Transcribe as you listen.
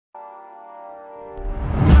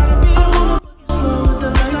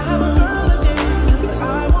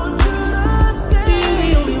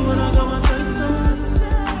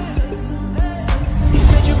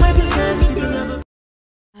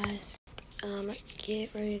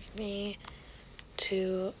get ready with me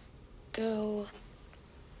to go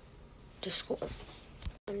to school.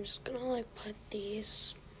 I'm just gonna like put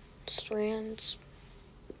these strands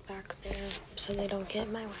back there so they don't get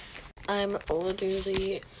in my way. I'm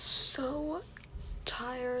literally so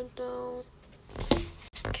tired though.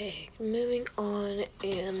 Okay, moving on,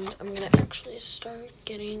 and I'm gonna actually start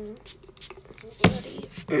getting ready.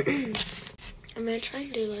 I'm gonna try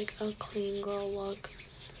and do like a clean girl look.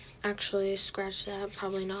 Actually, scratch that,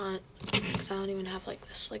 probably not, because I don't even have like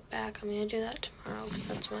the slick back. I'm gonna do that tomorrow because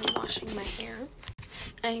that's when I'm washing my hair.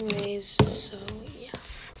 Anyways, so yeah.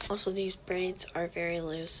 Also, these braids are very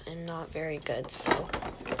loose and not very good, so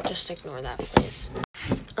just ignore that, please.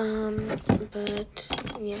 But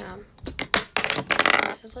yeah,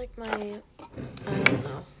 this is like my, I don't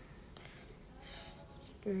know,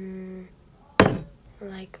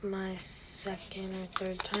 like my second or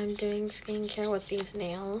third time doing skincare with these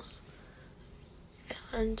nails,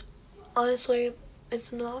 and honestly,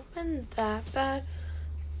 it's not been that bad,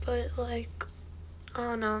 but like, I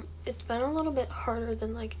don't know, it's been a little bit harder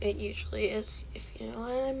than like it usually is, if you know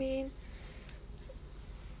what I mean.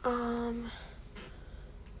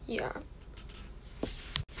 Yeah.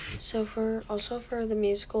 So for the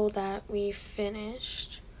musical that we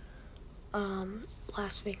finished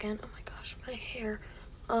last weekend, oh my gosh, my hair,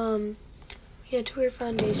 we had to wear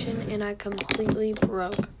foundation and I completely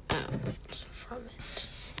broke out from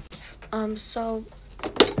it. So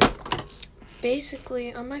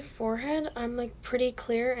basically on my forehead I'm like pretty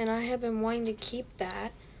clear, and I have been wanting to keep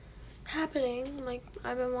that happening. Like,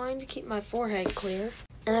 I've been wanting to keep my forehead clear,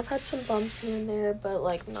 and I've had some bumps here and there, but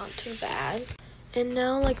like not too bad. And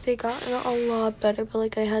now like they got a lot better, but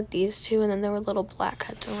like I had these two and then there were little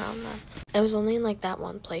blackheads around them. It was only in like that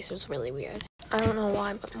one place. It was really weird. I don't know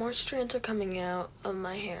why, but more strands are coming out of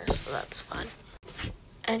my hair, so that's fun.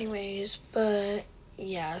 Anyways, but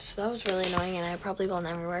yeah, so that was really annoying, and I probably will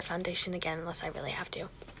never wear foundation again unless I really have to.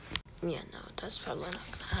 Yeah, no, that's probably not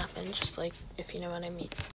gonna happen, just like, if you know what I mean.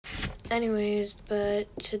 Anyways, but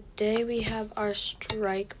today we have our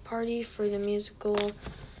strike party for the musical,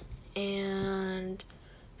 and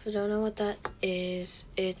if you don't know what that is,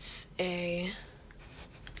 it's a,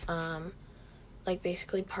 like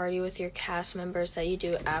basically party with your cast members that you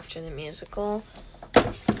do after the musical.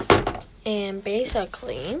 And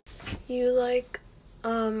basically, you like,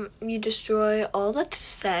 you destroy all the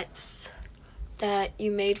sets that you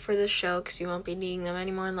made for the show, because you won't be needing them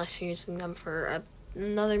anymore unless you're using them for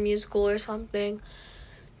another musical or something.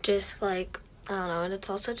 Just like, I don't know, and it's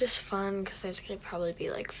also just fun because there's gonna probably be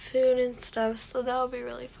like food and stuff, so that'll be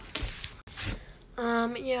really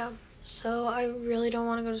fun. Yeah, so I really don't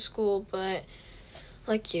want to go to school, but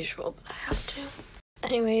like usual, but I have to.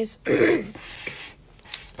 Anyways,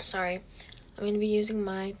 sorry, I'm gonna be using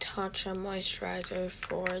my Tatcha moisturizer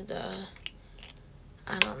for the,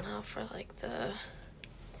 I don't know, for like the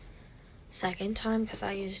second time, because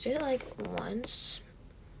I used it like once,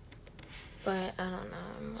 but I don't know,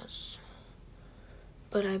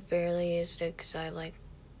 but I barely used it because I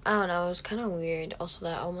don't know, it was kind of weird. Also,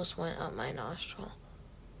 that almost went up my nostril.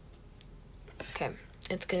 Okay,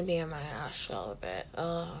 it's gonna be in my nostril a bit.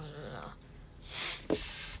 Oh no.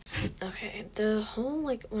 Okay, the whole,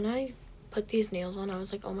 like, when I put these nails on, I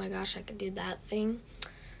was like, oh my gosh, I could do that thing.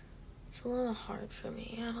 It's a little hard for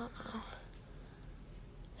me, I don't know.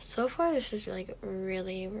 So far, this is like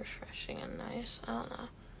really refreshing and nice, I don't know.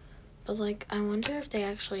 But like, I wonder if they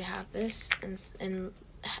actually have this,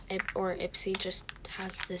 or Ipsy just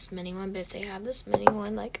has this mini one. But if they have this mini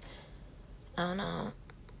one, like, I don't know,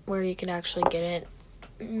 where you could actually get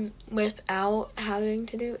it without having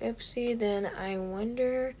to do Ipsy, then I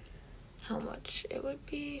wonder how much it would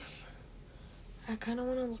be. I kind of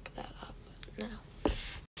want to look that up now.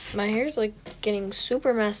 My hair's like getting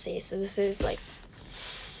super messy, so this is like,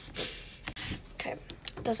 okay,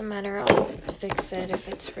 doesn't matter, I'll fix it if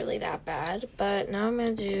it's really that bad. But now I'm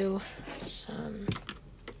gonna do some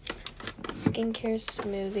skincare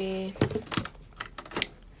smoothie.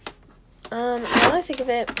 Now that I think of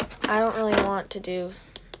it, I don't really want to do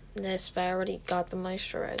this, but I already got the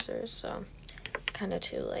moisturizer, so kind of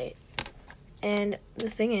too late. And the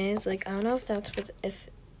thing is, like, I don't know if that's what, if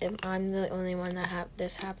I'm the only one that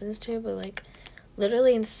this happens to, but like,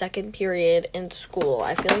 literally in second period in school,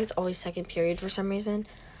 I feel like it's always second period for some reason,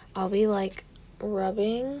 I'll be like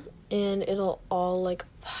rubbing and it'll all like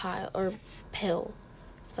pile or pill,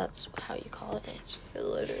 if that's how you call it. It's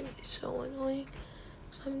literally so annoying.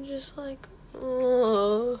 So I'm just like,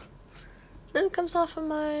 oh. Then it comes off of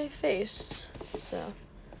my face. So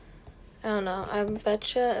I don't know. I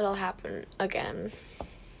betcha it'll happen again.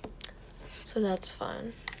 So that's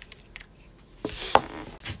fun.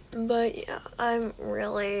 But yeah, I'm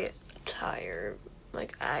really tired.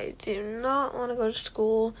 Like, I do not want to go to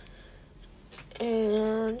school.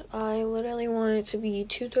 And I literally want it to be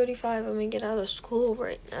 2:35 and we get out of school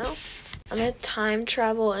right now. I'm gonna time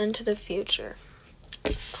travel into the future.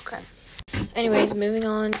 Okay. Anyways, moving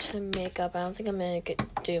on to makeup. I don't think I'm gonna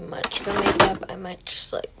do much for makeup. I might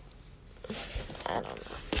just like, I don't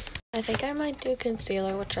know. I think I might do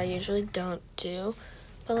concealer, which I usually don't do.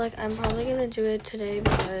 But like, I'm probably gonna do it today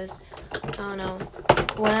because, I don't know.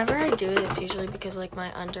 Whenever I do it, it's usually because like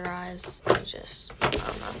my under eyes just, I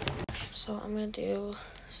don't know. So I'm gonna do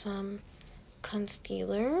some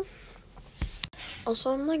concealer.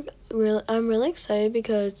 Also, I'm really excited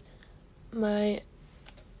because my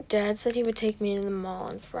dad said he would take me to the mall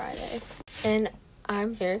on Friday. And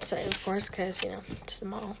I'm very excited, of course, because, you know, it's the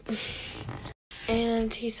mall.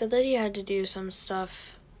 And he said that he had to do some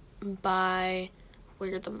stuff by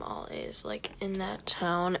where the mall is, like, in that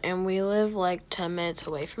town. And we live, like, 10 minutes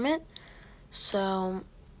away from it. So,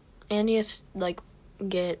 and he has to, like,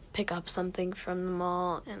 pick up something from the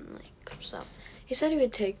mall. And, like, so he said he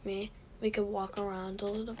would take me. We could walk around a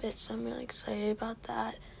little bit. So I'm really excited about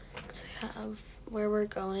that. Because I have where we're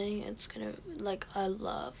going. It's gonna, like, I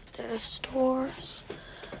love their stores.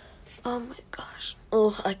 Oh my gosh.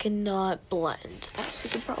 Oh, I cannot blend, as you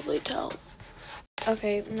can probably tell.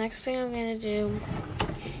 Okay, next thing I'm gonna do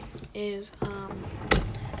is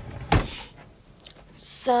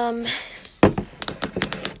some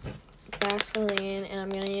Vaseline, and I'm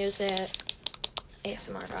gonna use it,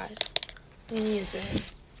 ASMR guys, I'm gonna use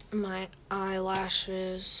it my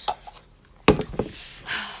eyelashes.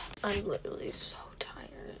 I'm literally so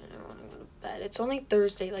tired and I want to go to bed. It's only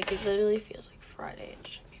Thursday, like it literally feels like Friday. It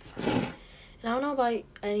should be Friday. And I don't know about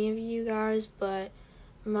any of you guys, but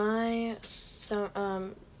my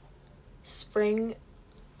spring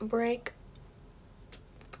break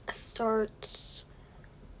starts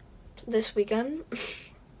this weekend.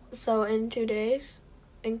 So in 2 days,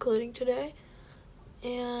 including today.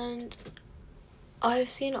 And I've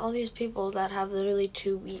seen all these people that have literally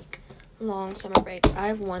 2-week long summer breaks. I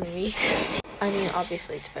have 1 week. I mean,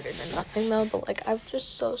 obviously it's better than nothing though, but like I'm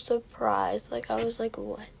just so surprised. Like I was like,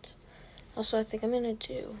 what? Also, I think I'm gonna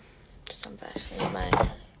do some Vaseline on my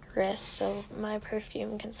wrist so my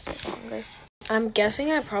perfume can stay longer. I'm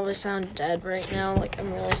guessing I probably sound dead right now. Like,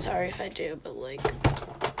 I'm really sorry if I do, but like,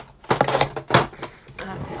 I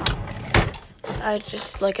don't know.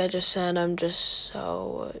 Like I just said, I'm just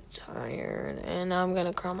so tired, and now I'm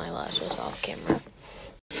gonna curl my lashes off camera.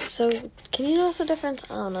 So, can you notice the difference?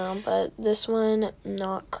 I don't know, but this one,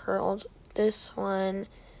 not curled. This one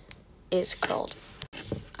is curled.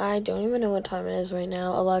 I don't even know what time it is right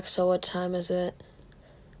now. Alexa, what time is it?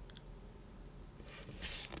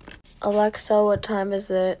 Alexa, what time is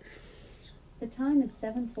it? The time is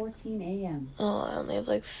 7:14 a.m. Oh, I only have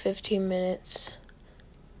like 15 minutes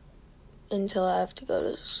until I have to go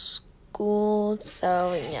to school,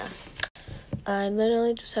 so yeah. I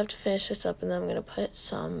literally just have to finish this up, and then I'm gonna put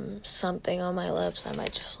something on my lips. I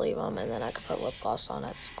might just leave them, and then I could put lip gloss on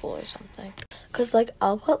at school or something. Cause like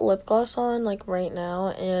I'll put lip gloss on like right now,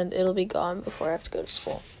 and it'll be gone before I have to go to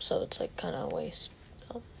school. So it's like kind of a waste.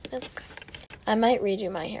 So it's okay. I might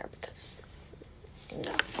redo my hair because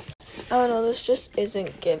no. Oh no, this just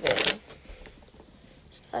isn't giving.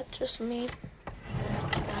 Is that just me?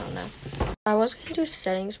 I don't know. I was gonna do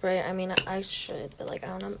setting spray. I mean, I should, but like I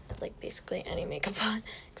don't have like basically any makeup on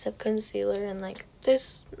except concealer and like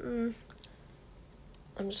this. I'm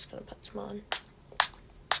just gonna put some on.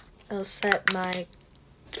 I'll set my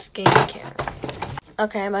skincare.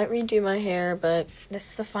 Okay, I might redo my hair, but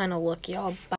this is the final look, y'all. Bye.